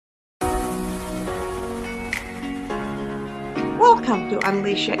welcome to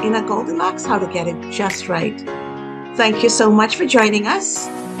Unleash Your Inner Goldilocks, How to Get It Just Right. Thank you so much for joining us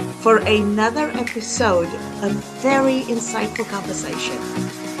for another episode of very insightful conversation.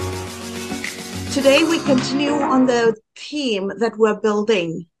 Today, we continue on the theme that we're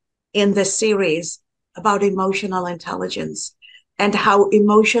building in this series about emotional intelligence and how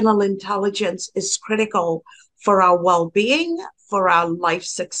emotional intelligence is critical for our well-being, for our life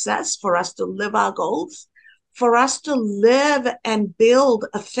success, for us to live our goals, for us to live and build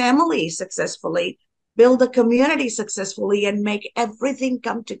a family successfully, build a community successfully, and make everything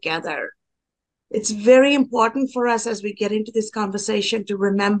come together. It's very important for us as we get into this conversation to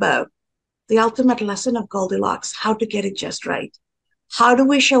remember the ultimate lesson of Goldilocks, how to get it just right. How do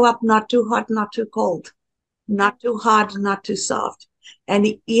we show up not too hot, not too cold, not too hard, not too soft? And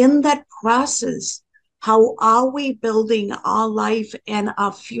in that process, how are we building our life and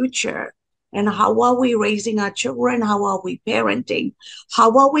our future? And how are we raising our children? How are we parenting?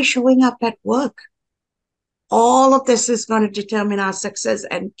 How are we showing up at work? All of this is going to determine our success.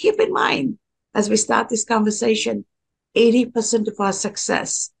 And keep in mind, as we start this conversation, 80% of our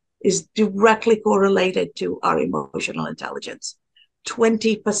success is directly correlated to our emotional intelligence.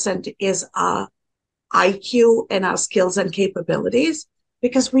 20% is our IQ and our skills and capabilities,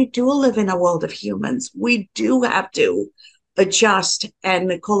 because we do live in a world of humans. We do have to adjust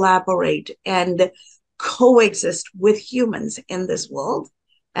and collaborate and coexist with humans in this world.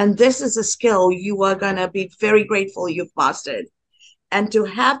 And this is a skill you are going to be very grateful you've mastered. And to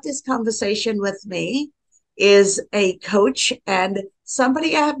have this conversation with me is a coach and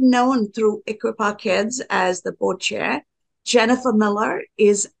somebody I have known through Equip Our Kids as the board chair. Jennifer Miller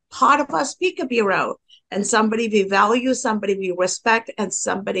is part of our speaker bureau, and somebody we value, somebody we respect, and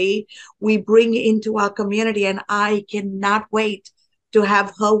somebody we bring into our community. And I cannot wait to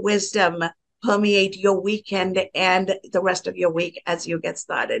have her wisdom permeate your weekend and the rest of your week as you get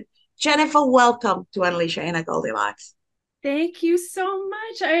started. Jennifer, welcome to Unleash Your Inner Goldilocks. Thank you so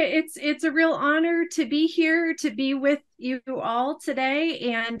much. It's a real honor to be here, to be with you all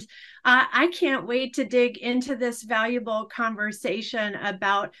today. And I can't wait to dig into this valuable conversation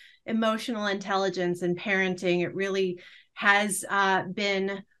about emotional intelligence and parenting. It really has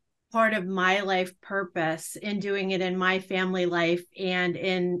been part of my life purpose in doing it in my family life and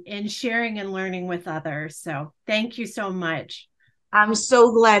in sharing and learning with others. So thank you so much. I'm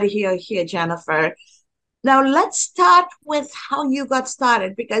so glad you're here, Jennifer. Now, let's start with how you got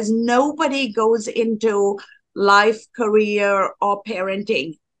started, because nobody goes into life, career, or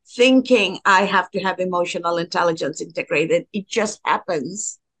parenting thinking I have to have emotional intelligence integrated. It just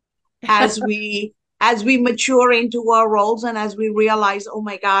happens as we mature into our roles and as we realize, oh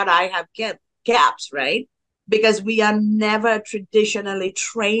my God, I have gaps, right? Because we are never traditionally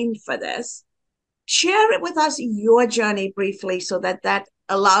trained for this. Share it with us, your journey briefly, so that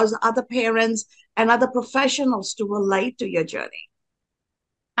allows other parents and other professionals to relate to your journey.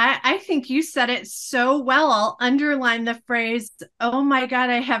 I think you said it so well. I'll underline the phrase, oh my God,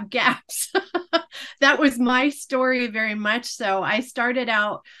 I have gaps. That was my story very much so. I started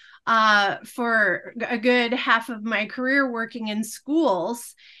out for a good half of my career working in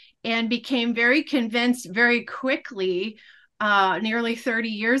schools and became very convinced very quickly, nearly 30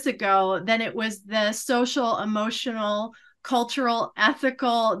 years ago, that it was the social, emotional, cultural,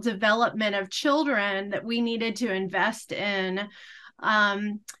 ethical development of children that we needed to invest in.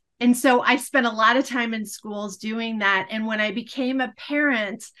 And so I spent a lot of time in schools doing that. And when I became a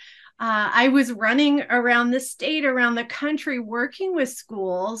parent, I was running around the state, around the country, working with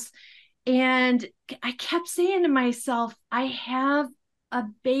schools. And I kept saying to myself, I have a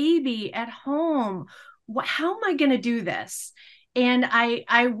baby at home. How am I going to do this? And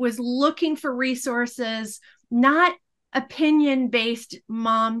I was looking for resources, not opinion-based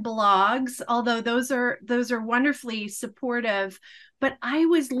mom blogs, although those are wonderfully supportive, but I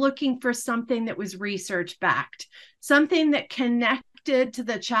was looking for something that was research-backed, something that connected to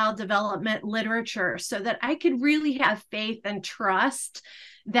the child development literature so that I could really have faith and trust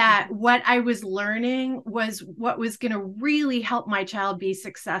that what I was learning was what was going to really help my child be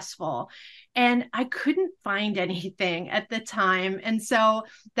successful. And I couldn't find anything at the time. And so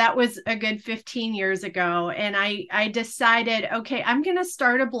that was a good 15 years ago. And I decided, okay, I'm going to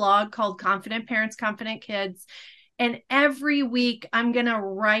start a blog called Confident Parents, Confident Kids. And every week I'm going to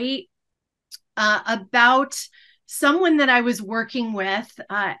write about someone that I was working with,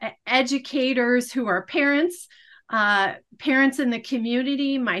 educators who are parents, parents in the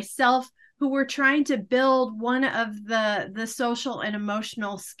community, myself, who were trying to build one of the social and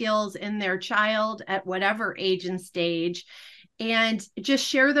emotional skills in their child at whatever age and stage, and just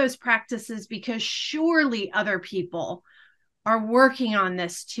share those practices because surely other people are working on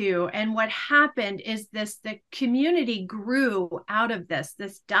this too. And what happened is the community grew out of this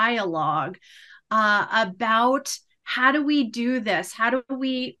dialogue about how do we do this? How do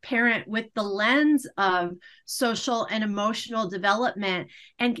we parent with the lens of social and emotional development?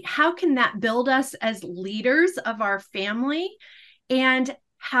 And how can that build us as leaders of our family? And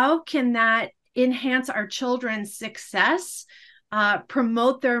how can that enhance our children's success,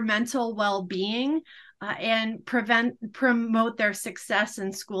 promote their mental well-being, and promote their success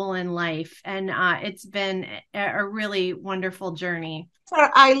in school and life? And it's been a really wonderful journey.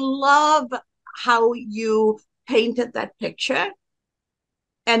 I love how you painted that picture.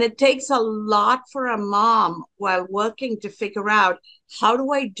 And it takes a lot for a mom while working to figure out, how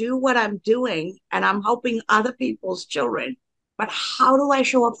do I do what I'm doing? And I'm helping other people's children. But how do I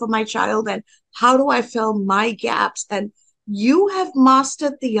show up for my child? And how do I fill my gaps? And you have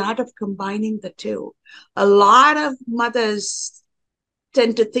mastered the art of combining the two. A lot of mothers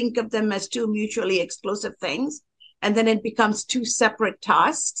tend to think of them as two mutually exclusive things. And then it becomes two separate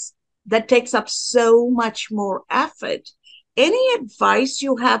tasks that takes up so much more effort. Any advice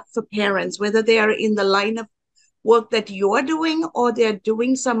you have for parents, whether they are in the line of work that you're doing or they're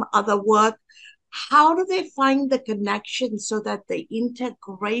doing some other work, how do they find the connection so that the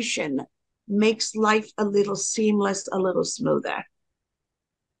integration makes life a little seamless, a little smoother?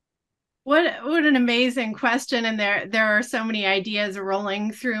 What an amazing question. And there are so many ideas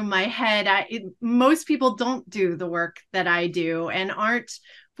rolling through my head. Most people don't do the work that I do and aren't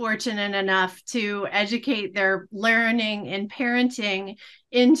fortunate enough to educate their learning and parenting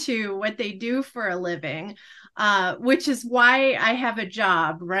into what they do for a living, which is why I have a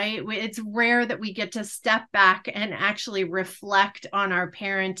job, right? It's rare that we get to step back and actually reflect on our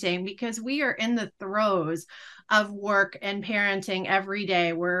parenting, because we are in the throes of work and parenting every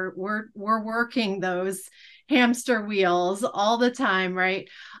day. We're working those hamster wheels all the time, right?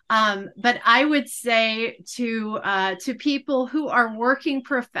 But I would say to people who are working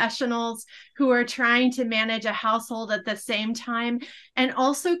professionals who are trying to manage a household at the same time and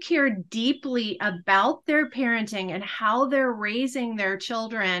also care deeply about their parenting and how they're raising their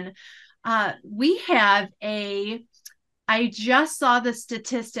children, we have I just saw the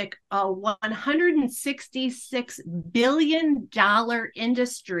statistic, a $166 billion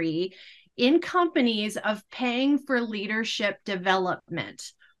industry in companies of paying for leadership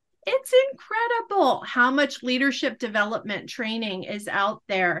development. It's incredible how much leadership development training is out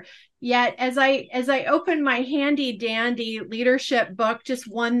there. Yet as I open my handy dandy leadership book, just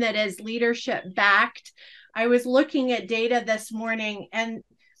one that is leadership backed, I was looking at data this morning, and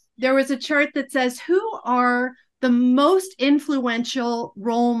there was a chart that says, who are the most influential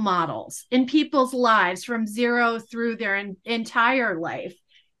role models in people's lives from zero through their entire life?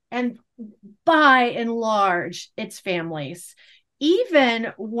 And by and large, it's families.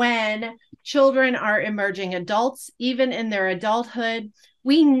 Even when children are emerging adults, even in their adulthood,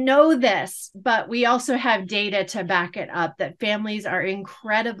 we know this, but we also have data to back it up that families are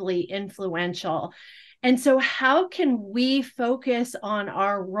incredibly influential. And so how can we focus on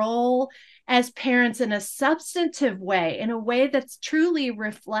our role as parents in a substantive way, in a way that's truly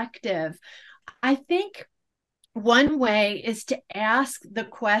reflective? I think one way is to ask the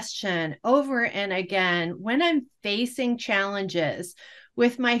question over and again, when I'm facing challenges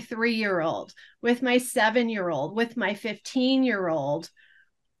with my 3-year-old, with my 7-year-old, with my 15-year-old,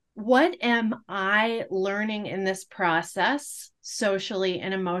 what am I learning in this process socially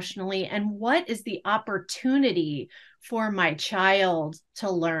and emotionally? And what is the opportunity for my child to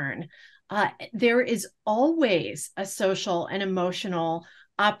learn? There is always a social and emotional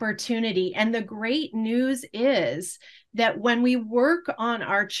opportunity. And the great news is that when we work on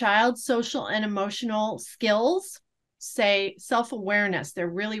our child's social and emotional skills, say self-awareness, they're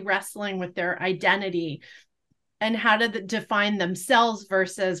really wrestling with their identity and how to define themselves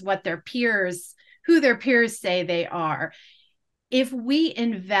versus what who their peers say they are. If we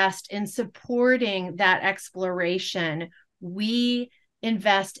invest in supporting that exploration, we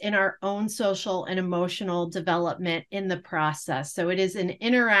invest in our own social and emotional development in the process. So it is an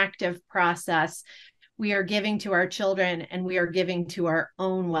interactive process. We are giving to our children and we are giving to our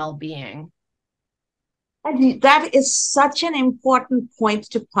own well-being. And that is such an important point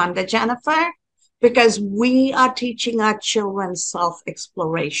to ponder, Jennifer, because we are teaching our children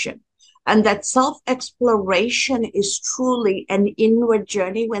self-exploration. And that self-exploration is truly an inward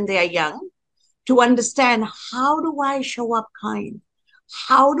journey when they are young, to understand, how do I show up kind?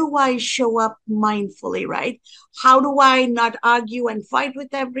 How do I show up mindfully, right? How do I not argue and fight with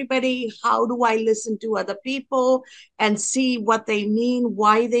everybody? How do I listen to other people and see what they mean,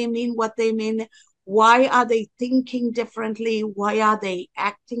 why they mean what they mean? Why are they thinking differently? Why are they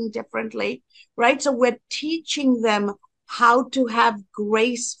acting differently? Right? So we're teaching them how to have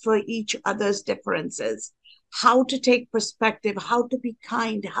grace for each other's differences, how to take perspective, how to be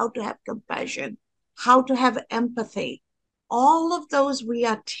kind, how to have compassion, how to have empathy. All of those we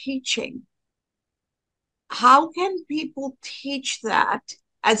are teaching. How can people teach that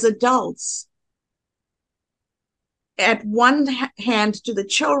as adults at one hand to the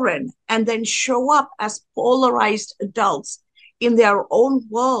children and then show up as polarized adults in their own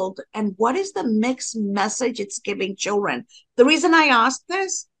world? And what is the mixed message it's giving children? The reason I ask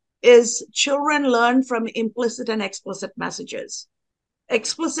this is children learn from implicit and explicit messages.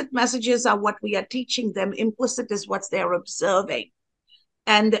 Explicit messages are what we are teaching them. Implicit is what they're observing.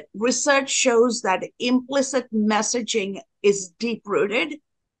 And research shows that implicit messaging is deep rooted.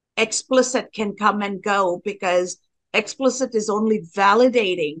 Explicit can come and go because explicit is only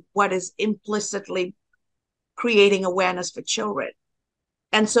validating what is implicitly creating awareness for children.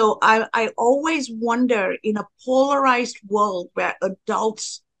 And so I always wonder, in a polarized world where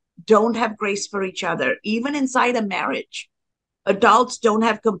adults don't have grace for each other, even inside a marriage, adults don't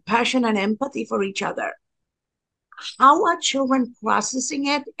have compassion and empathy for each other. How are children processing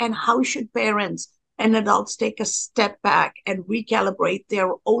it, and how should parents and adults take a step back and recalibrate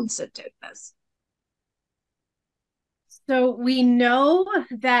their own centeredness? So we know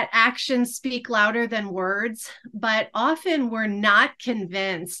that actions speak louder than words, but often we're not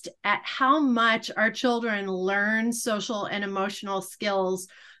convinced at how much our children learn social and emotional skills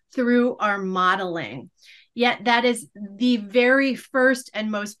through our modeling. Yet that is the very first and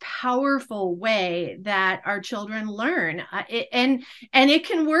most powerful way that our children learn. And it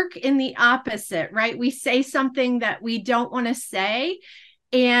can work in the opposite, right? We say something that we don't want to say,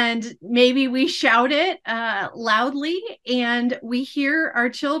 and maybe we shout it loudly, and we hear our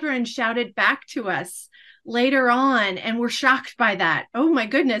children shout it back to us later on, and we're shocked by that. Oh my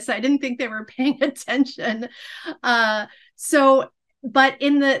goodness, I didn't think they were paying attention. But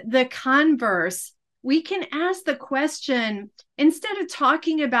in the converse, we can ask the question, instead of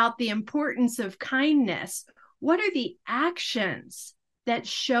talking about the importance of kindness, what are the actions that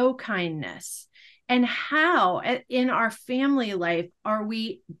show kindness? And how in our family life are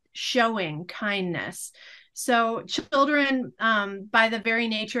we showing kindness? So children, by the very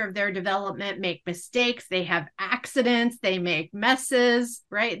nature of their development, make mistakes. They have accidents. They make messes,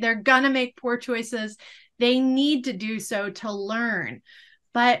 right? They're going to make poor choices. They need to do so to learn.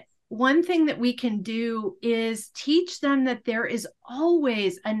 But one thing that we can do is teach them that there is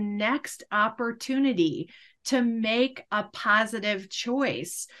always a next opportunity to make a positive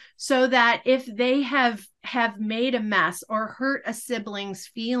choice, so that if they have made a mess or hurt a sibling's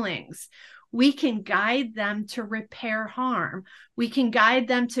feelings, we can guide them to repair harm. We can guide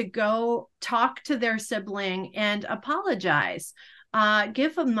them to go talk to their sibling and apologize.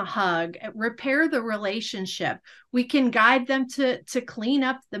 Give them a hug, repair the relationship. We can guide them to clean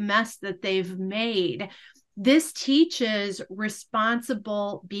up the mess that they've made. This teaches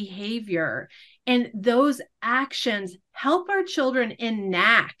responsible behavior, and those actions help our children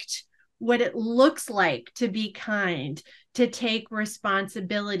enact what it looks like to be kind, to take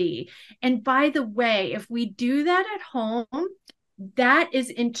responsibility. And by the way, if we do that at home, that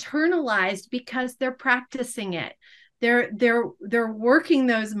is internalized because they're practicing it. They're working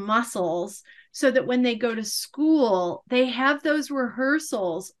those muscles so that when they go to school, they have those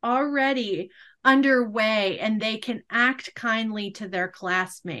rehearsals already underway and they can act kindly to their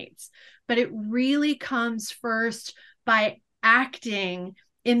classmates. But it really comes first by acting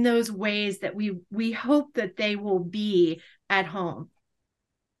in those ways that we hope that they will be at home.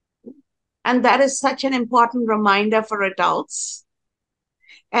 And that is such an important reminder for adults.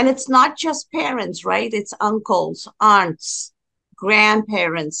 And it's not just parents, right? It's uncles, aunts,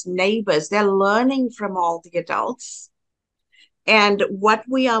 grandparents, neighbors. They're learning from all the adults. And what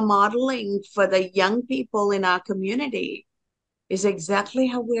we are modeling for the young people in our community is exactly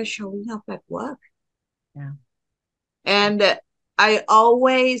how we're showing up at work. Yeah. And I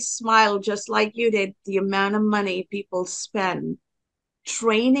always smile, just like you did, the amount of money people spend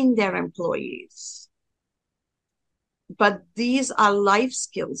training their employees. But these are life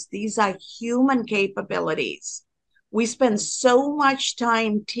skills. These are human capabilities. We spend so much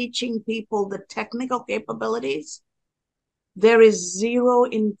time teaching people the technical capabilities. There is zero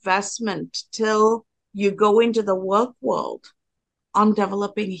investment till you go into the work world on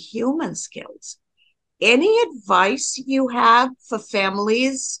developing human skills. Any advice you have for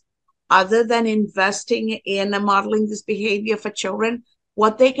families other than investing in modeling this behavior for children,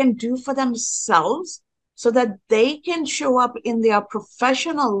 what they can do for themselves so that they can show up in their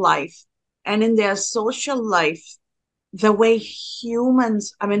professional life and in their social life, the way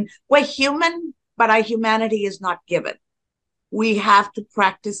humans, I mean, we're human, but our humanity is not given. We have to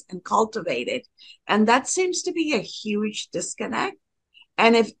practice and cultivate it. And that seems to be a huge disconnect.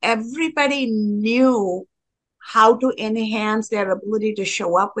 And if everybody knew how to enhance their ability to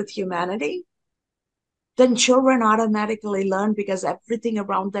show up with humanity, then children automatically learn because everything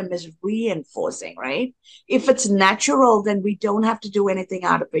around them is reinforcing, right? If it's natural, then we don't have to do anything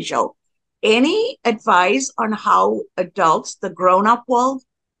artificial. Any advice on how adults, the grown up world,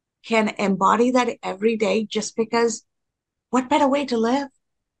 can embody that every day, just because what better way to live?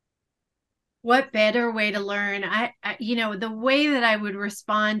 What better way to learn? The way that I would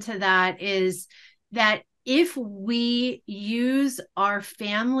respond to that is that if we use our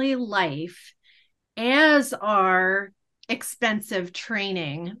family life as our expensive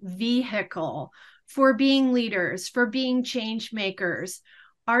training vehicle for being leaders, for being change makers,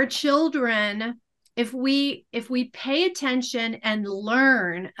 our children, if we pay attention and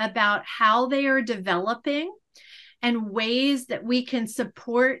learn about how they are developing and ways that we can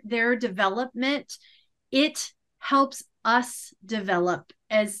support their development, it helps us develop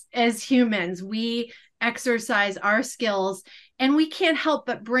as humans. We exercise our skills, and we can't help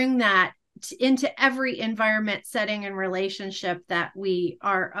but bring that into every environment, setting, and relationship that we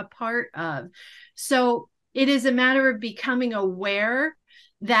are a part of. So it is a matter of becoming aware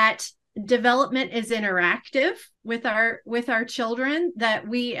that development is interactive with our children, that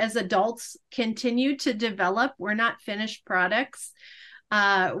we as adults continue to develop. We're not finished products.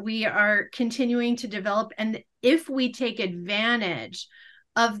 We are continuing to develop. And if we take advantage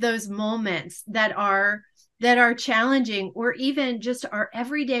of those moments that are challenging, or even just our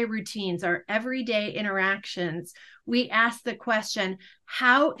everyday routines, our everyday interactions, we ask the question,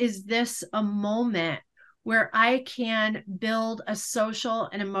 how is this a moment where I can build a social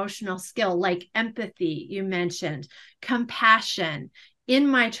and emotional skill like empathy, you mentioned, compassion in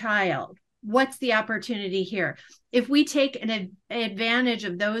my child? What's the opportunity here? If we take an advantage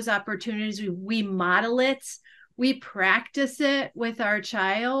of those opportunities, we model it, we practice it with our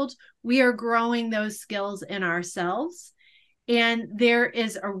child, we are growing those skills in ourselves. And there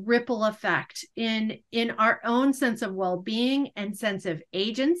is a ripple effect in our own sense of well-being and sense of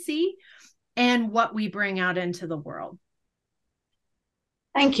agency and what we bring out into the world.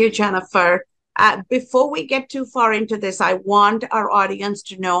 Thank you, Jennifer. Before we get too far into this, I want our audience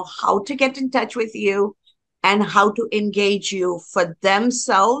to know how to get in touch with you and how to engage you for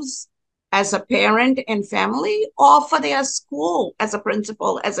themselves as a parent and family, or for their school as a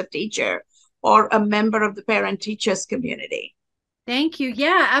principal, as a teacher, or a member of the parent-teachers community. Thank you.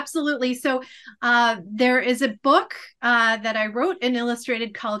 Yeah, absolutely. So there is a book that I wrote and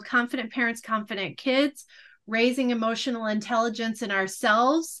illustrated called Confident Parents, Confident Kids, Raising Emotional Intelligence in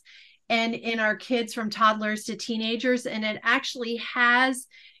Ourselves and in Our Kids from Toddlers to Teenagers. And it actually has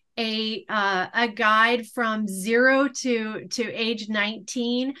a guide from 0 to age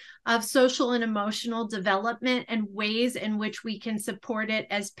 19 of social and emotional development and ways in which we can support it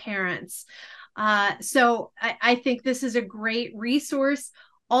as parents. So I think this is a great resource.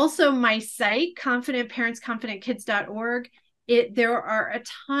 Also, my site, confidentparentsconfidentkids.org, there are a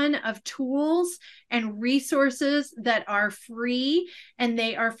ton of tools and resources that are free, and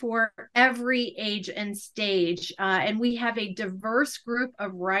they are for every age and stage. And we have a diverse group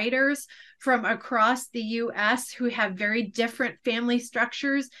of writers from across the U.S. who have very different family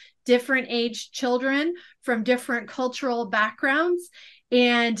structures, different age children from different cultural backgrounds.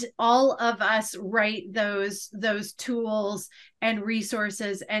 And all of us write those tools and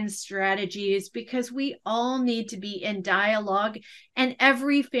resources and strategies because we all need to be in dialogue, and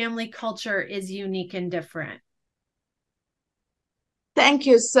every family culture is unique and different. Thank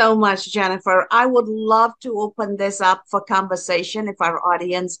you so much, Jennifer. I would love to open this up for conversation if our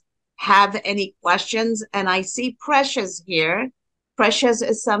audience have any questions. And I see Precious here. Precious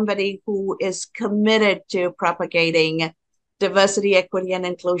is somebody who is committed to propagating diversity, equity, and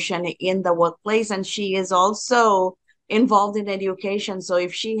inclusion in the workplace. And she is also involved in education. So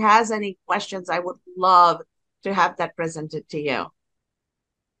if she has any questions, I would love to have that presented to you.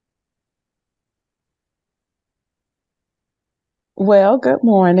 Well, good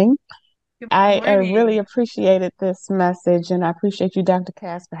morning. Good I morning. really appreciated this message, and I appreciate you, Dr.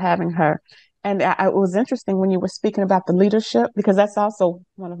 Cass, for having her. And it was interesting when you were speaking about the leadership, because that's also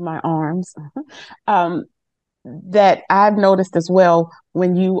one of my arms. That I've noticed as well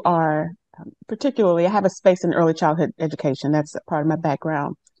when you are, particularly, I have a space in early childhood education. That's a part of my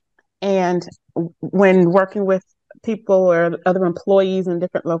background. And when working with people or other employees in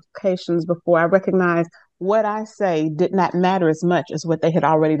different locations before, I recognized what I say did not matter as much as what they had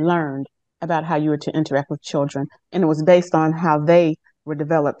already learned about how you were to interact with children. And it was based on how they were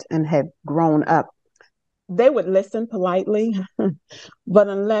developed and had grown up. They would listen politely, but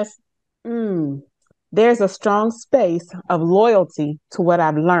unless there's a strong space of loyalty to what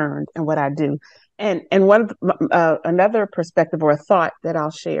I've learned and what I do. And one another perspective or a thought that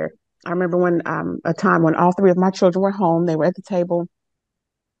I'll share. I remember when a time when all three of my children were home, they were at the table,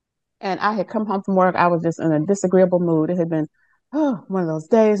 and I had come home from work. I was just in a disagreeable mood. It had been one of those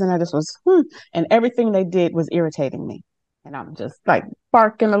days, and I just was, and everything they did was irritating me. And I'm just like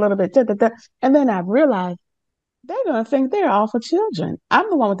barking a little bit, da, da, da. And then I realized they're going to think they're awful children. I'm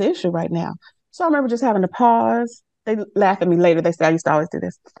the one with the issue right now. So I remember just having to pause. They laugh at me later. They say I used to always do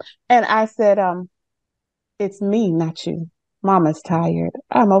this. And I said, it's me, not you. Mama's tired.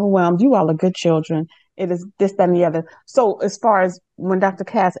 I'm overwhelmed. You all are good children. It is this, that, and the other. So as far as when Dr.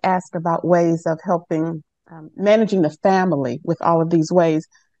 Cass asked about ways of helping managing the family with all of these ways,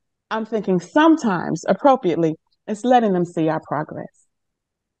 I'm thinking sometimes appropriately, it's letting them see our progress.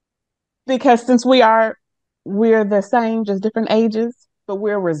 Because since we're the same, just different ages, but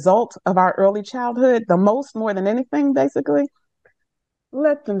we're a result of our early childhood, the most more than anything, basically,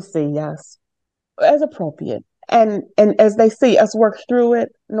 let them see us as appropriate. And as they see us work through it,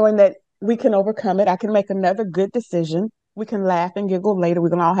 knowing that we can overcome it, I can make another good decision. We can laugh and giggle later. We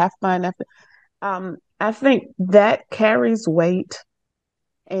can all have fun after. I think that carries weight,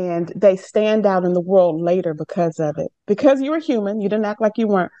 and they stand out in the world later because of it. Because you're human, you didn't act like you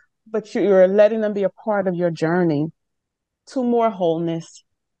weren't, but you're letting them be a part of your journey to more wholeness,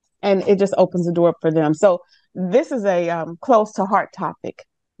 and it just opens the door up for them. So this is a close to heart topic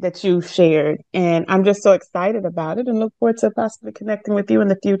that you shared, and I'm just so excited about it and look forward to possibly connecting with you in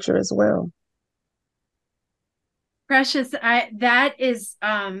the future as well. Precious, that is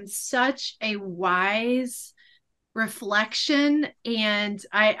such a wise reflection, and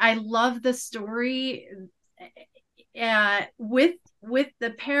I love the story with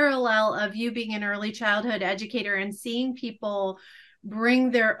the parallel of you being an early childhood educator and seeing people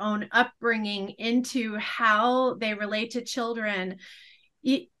bring their own upbringing into how they relate to children.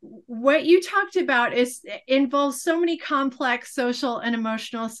 What you talked about involves so many complex social and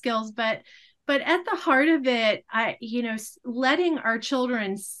emotional skills, but at the heart of it, letting our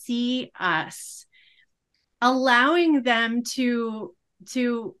children see us, allowing them to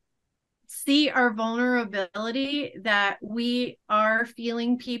see our vulnerability, that we are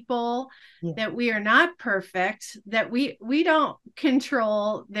feeling people, that we are not perfect, that we don't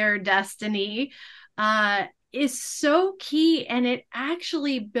control their destiny, is so key. And it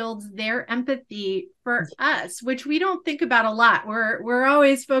actually builds their empathy for us, which we don't think about a lot. We're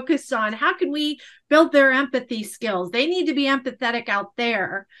always focused on how can we build their empathy skills. They need to be empathetic out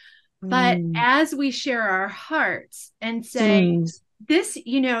there. But as we share our hearts and say, this,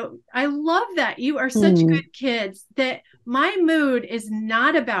 I love that you are such good kids, that my mood is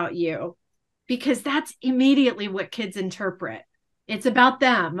not about you, because that's immediately what kids interpret. It's about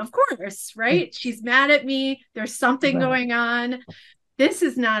them, of course, right? She's mad at me. There's something going on. This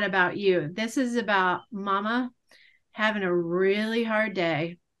is not about you. This is about Mama having a really hard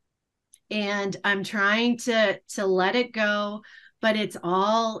day. And I'm trying to let it go, but it's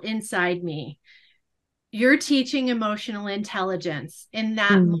all inside me. You're teaching emotional intelligence in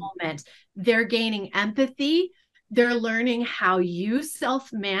that moment. They're gaining empathy. They're learning how you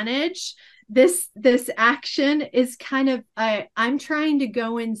self-manage. This action is kind of, I'm trying to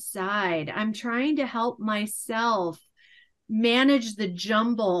go inside. I'm trying to help myself manage the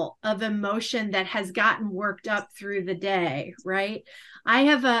jumble of emotion that has gotten worked up through the day, right? I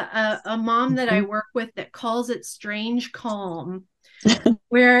have a mom that I work with that calls it strange calm,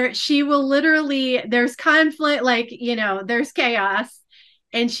 where she will literally, there's conflict, there's chaos,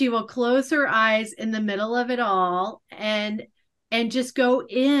 and she will close her eyes in the middle of it all and just go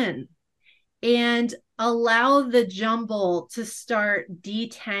in and allow the jumble to start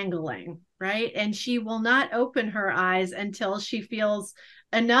detangling, right? And she will not open her eyes until she feels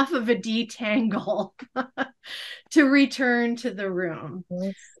enough of a detangle to return to the room.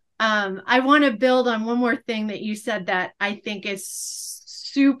 Yes. I want to build on one more thing that you said that I think is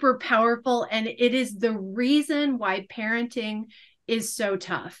super powerful, and it is the reason why parenting is so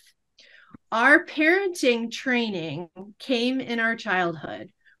tough. Our parenting training came in our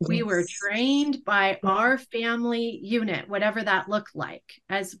childhood. Yes. We were trained by our family unit, whatever that looked like,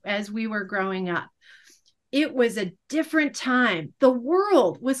 as we were growing up. It was a different time. The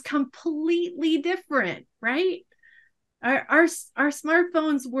world was completely different, right? Our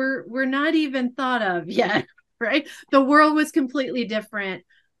smartphones were not even thought of yet, right? The world was completely different.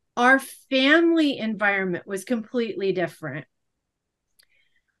 Our family environment was completely different.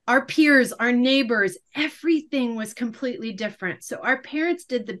 our peers, our neighbors, everything was completely different. So our parents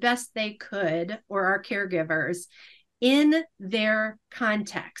did the best they could, or our caregivers, in their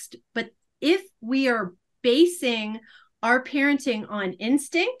context. But if we are basing our parenting on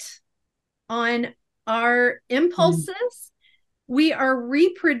instinct, on our impulses, we are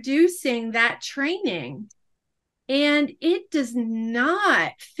reproducing that training. And it does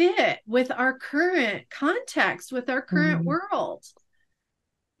not fit with our current context, with our current world.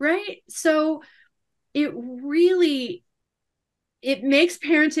 Right? So it makes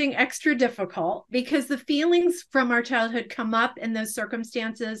parenting extra difficult because the feelings from our childhood come up in those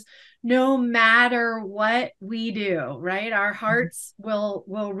circumstances, no matter what we do, right? Our hearts will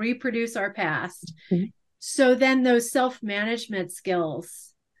reproduce our past. So then those self-management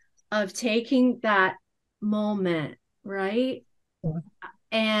skills of taking that moment, right?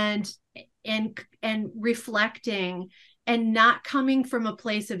 And reflecting, and not coming from a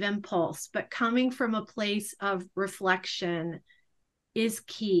place of impulse, but coming from a place of reflection is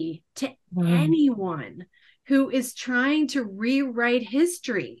key to anyone who is trying to rewrite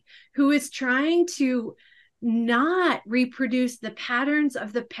history, who is trying to not reproduce the patterns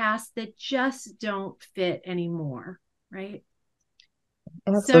of the past that just don't fit anymore, right?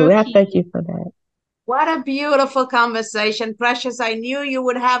 Absolutely. I thank you for that. What a beautiful conversation. Precious, I knew you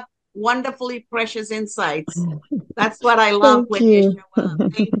would have wonderfully precious insights. That's what I love when you show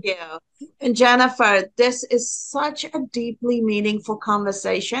up. Thank you. And Jennifer, this is such a deeply meaningful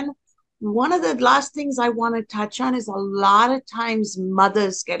conversation. One of the last things I want to touch on is a lot of times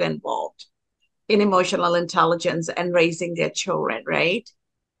mothers get involved in emotional intelligence and raising their children, right?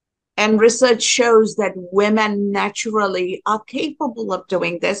 And research shows that women naturally are capable of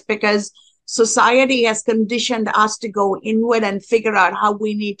doing this because society has conditioned us to go inward and figure out how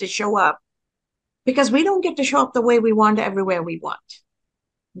we need to show up, because we don't get to show up the way we want everywhere we want.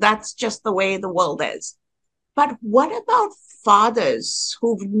 That's just the way the world is. But what about fathers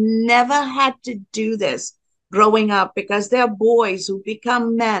who've never had to do this growing up because they're boys who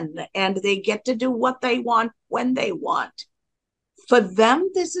become men and they get to do what they want when they want? For them,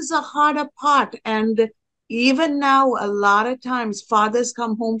 this is a harder part. And even now, a lot of times fathers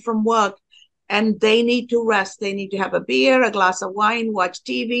come home from work and they need to rest. They need to have a beer, a glass of wine, watch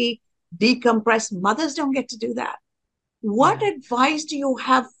TV, decompress. Mothers don't get to do that. What advice do you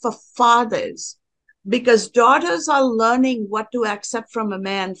have for fathers? Because daughters are learning what to accept from a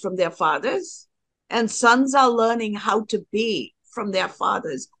man from their fathers, and sons are learning how to be from their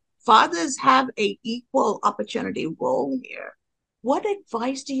fathers. Fathers have an equal opportunity role here. What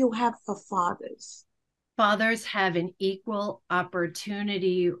advice do you have for fathers? Fathers have an equal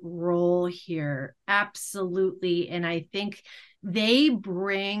opportunity role here. Absolutely. And I think they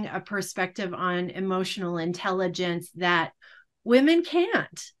bring a perspective on emotional intelligence that women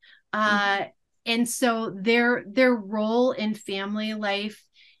can't. And so their role in family life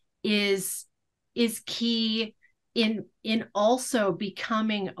is key in also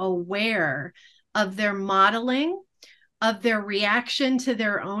becoming aware of their modeling, of their reaction to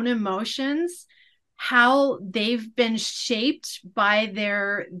their own emotions, how they've been shaped by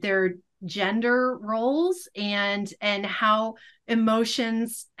their gender roles, and how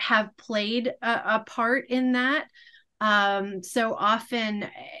emotions have played a part in that. So often,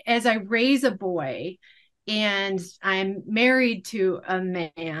 as I raise a boy and I'm married to a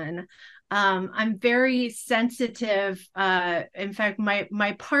man, I'm very sensitive. In fact,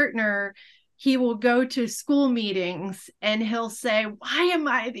 my partner, he will go to school meetings and he'll say, "Why am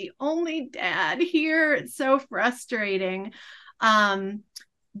I the only dad here? It's so frustrating."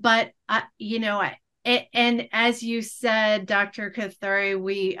 But and as you said, Dr. Kathari,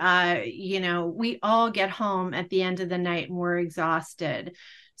 we all get home at the end of the night and we're exhausted.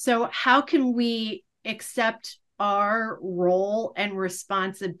 So how can we accept our role and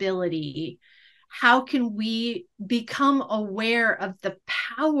responsibility? How can we become aware of the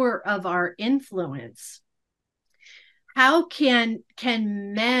power of our influence? How can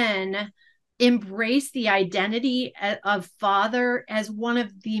men embrace the identity of father as one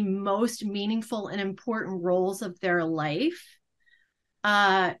of the most meaningful and important roles of their life?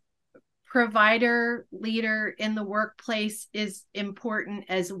 Provider, leader in the workplace is important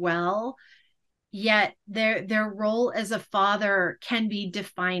as well. Yet their role as a father can be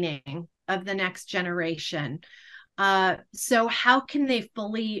defining of the next generation. So how can they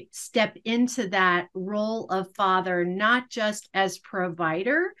fully step into that role of father, not just as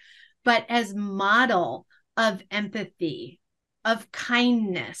provider, but as model of empathy, of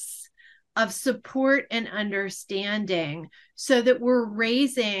kindness, of support and understanding, so that we're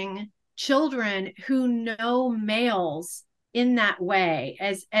raising children who know males in that way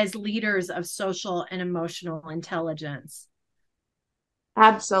as leaders of social and emotional intelligence?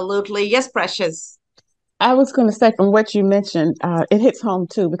 Absolutely. Yes, Precious. I was going to say, from what you mentioned, it hits home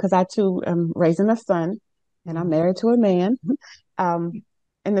too, because I too am raising a son and I'm married to a man. Um,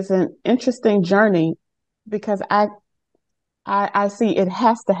 and it's an interesting journey because I see it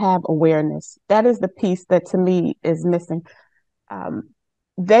has to have awareness. That is the piece that to me is missing. Um,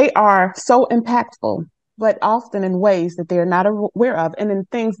 they are so impactful, but often in ways that they're not aware of, and in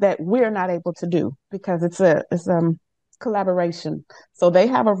things that we're not able to do because it's collaboration. So they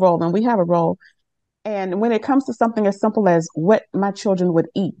have a role and we have a role. And when it comes to something as simple as what my children would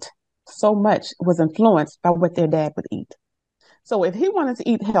eat, so much was influenced by what their dad would eat. So if he wanted to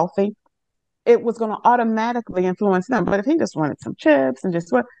eat healthy, it was going to automatically influence them. But if he just wanted some chips and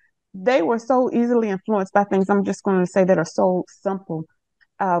just what, they were so easily influenced by things, I'm just going to say, that are so simple.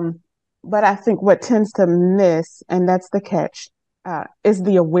 Um, but I think what tends to miss, and that's the catch, is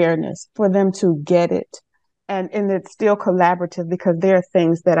the awareness for them to get it. And it's still collaborative because there are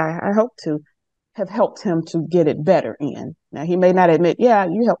things that I hope to have helped him to get it better in. Now, he may not admit, yeah,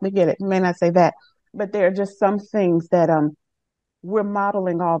 you helped me get it. He may not say that, but there are just some things that we're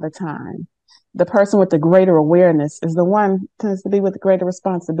modeling all the time. The person with the greater awareness is the one tends to be with the greater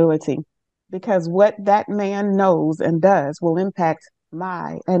responsibility because what that man knows and does will impact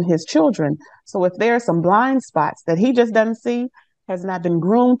my and his children. So if there are some blind spots that he just doesn't see, has not been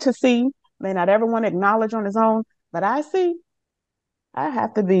groomed to see, may not ever want to acknowledge on his own, but I see, I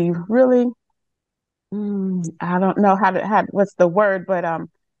have to be really, I don't know what's the word, but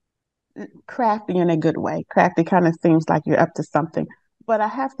crafty in a good way. Crafty kind of seems like you're up to something, but I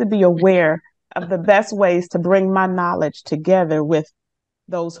have to be aware of the best ways to bring my knowledge together with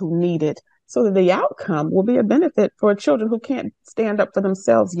those who need it so that the outcome will be a benefit for children who can't stand up for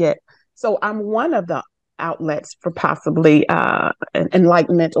themselves yet. So I'm one of the outlets for possibly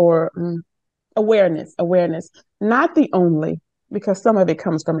enlightenment or awareness, not the only, because some of it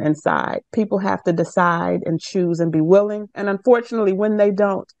comes from inside. People have to decide and choose and be willing. And unfortunately, when they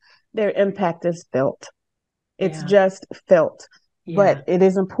don't, their impact is felt. It's just felt. But it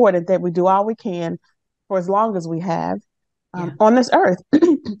is important that we do all we can for as long as we have on this earth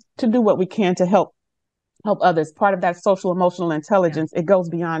to do what we can to help others. Part of that social emotional intelligence, it goes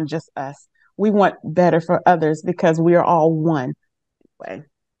beyond just us. We want better for others because we are all one way.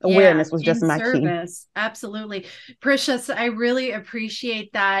 Awareness was just my service. Key. Absolutely. Precious, I really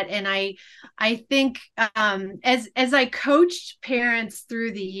appreciate that. And I think as I coached parents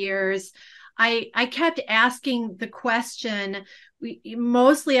through the years, I kept asking the question.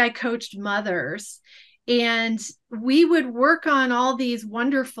 Mostly I coached mothers, and we would work on all these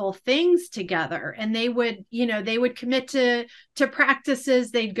wonderful things together, and they would commit to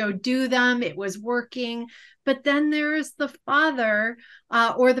practices. They'd go do them. It was working. But then there's the father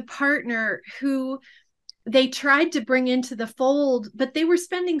or the partner who they tried to bring into the fold, but they were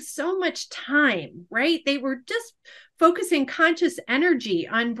spending so much time, right? They were just focusing conscious energy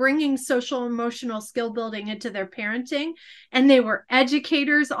on bringing social emotional skill building into their parenting. And they were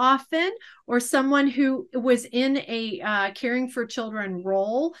educators often, or someone who was in a caring for children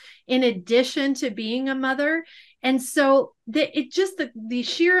role in addition to being a mother. And so the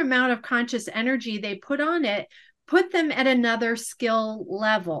sheer amount of conscious energy they put on it put them at another skill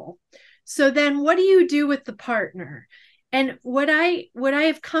level. So then what do you do with the partner? And what I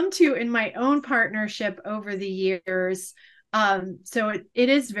have come to in my own partnership over the years, so it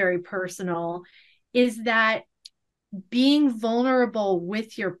is very personal, is that being vulnerable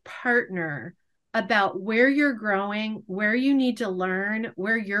with your partner about where you're growing, where you need to learn,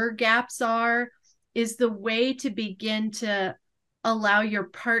 where your gaps are, is the way to begin to allow your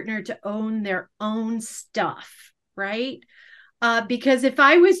partner to own their own stuff, right? Because if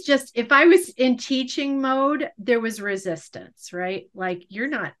I was in teaching mode, there was resistance, right? Like, you're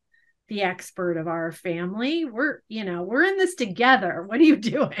not the expert of our family. We're in this together. What are you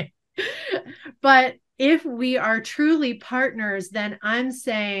doing? But if we are truly partners, then I'm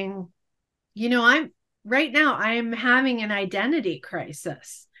saying, right now I am having an identity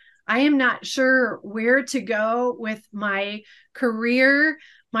crisis. I am not sure where to go with my career.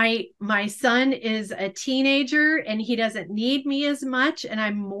 My son is a teenager and he doesn't need me as much, and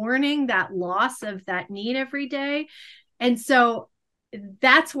I'm mourning that loss of that need every day. And so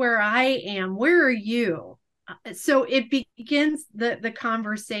that's where I am. Where are you? So it begins the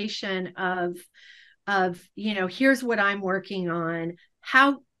conversation of here's what I'm working on.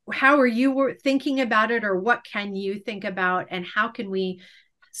 How are you thinking about it, or what can you think about, and how can we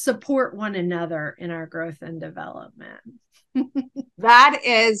support one another in our growth and development? That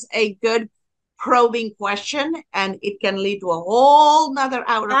is a good probing question, and it can lead to a whole nother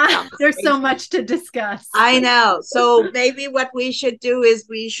hour of conversation. There's so much to discuss. I know. So maybe what we should do is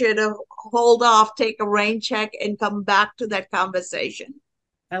we should hold off, take a rain check, and come back to that conversation.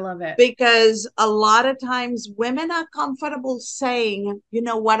 I love it. Because a lot of times women are comfortable saying, you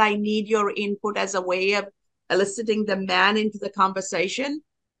know what, I need your input as a way of eliciting the man into the conversation.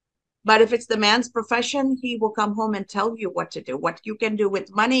 But if it's the man's profession, he will come home and tell you what to do, what you can do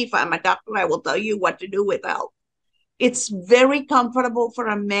with money. If I'm a doctor, I will tell you what to do with health. It's very comfortable for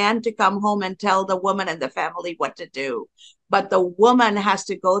a man to come home and tell the woman and the family what to do. But the woman has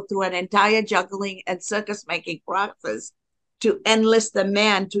to go through an entire juggling and circus making process to enlist the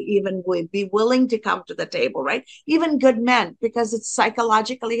man to even be willing to come to the table, right? Even good men, because it's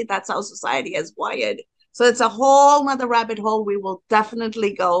psychologically, that's how society is wired. So it's a whole nother rabbit hole. We will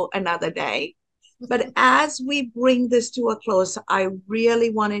definitely go another day. But as we bring this to a close, I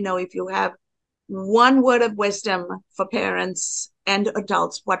really want to know if you have one word of wisdom for parents and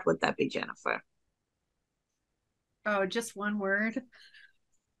adults, what would that be, Jennifer? Oh, just one word?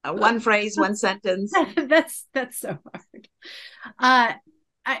 One phrase, one sentence. That's so hard.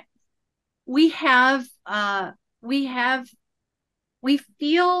 We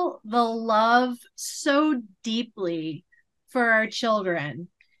feel the love so deeply for our children,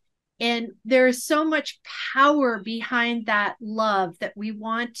 and there's so much power behind that love that we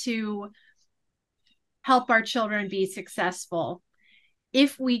want to help our children be successful.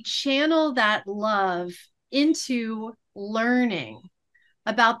 If we channel that love into learning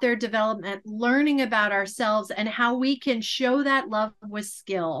about their development, learning about ourselves, and how we can show that love with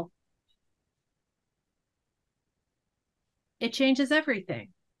skill, it changes everything.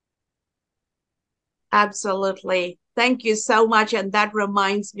 Absolutely. Thank you so much. And that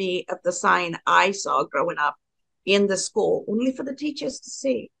reminds me of the sign I saw growing up in the school, only for the teachers to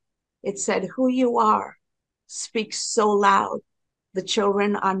see. It said, who you are speaks so loud, the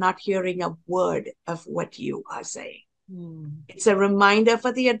children are not hearing a word of what you are saying. It's a reminder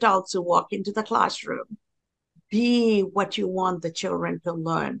for the adults who walk into the classroom. Be what you want the children to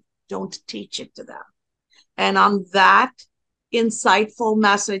learn. Don't teach it to them. And on that insightful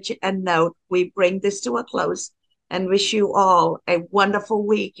message and note, we bring this to a close and wish you all a wonderful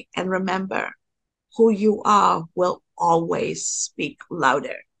week. And remember, who you are will always speak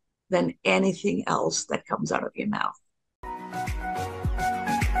louder than anything else that comes out of your mouth.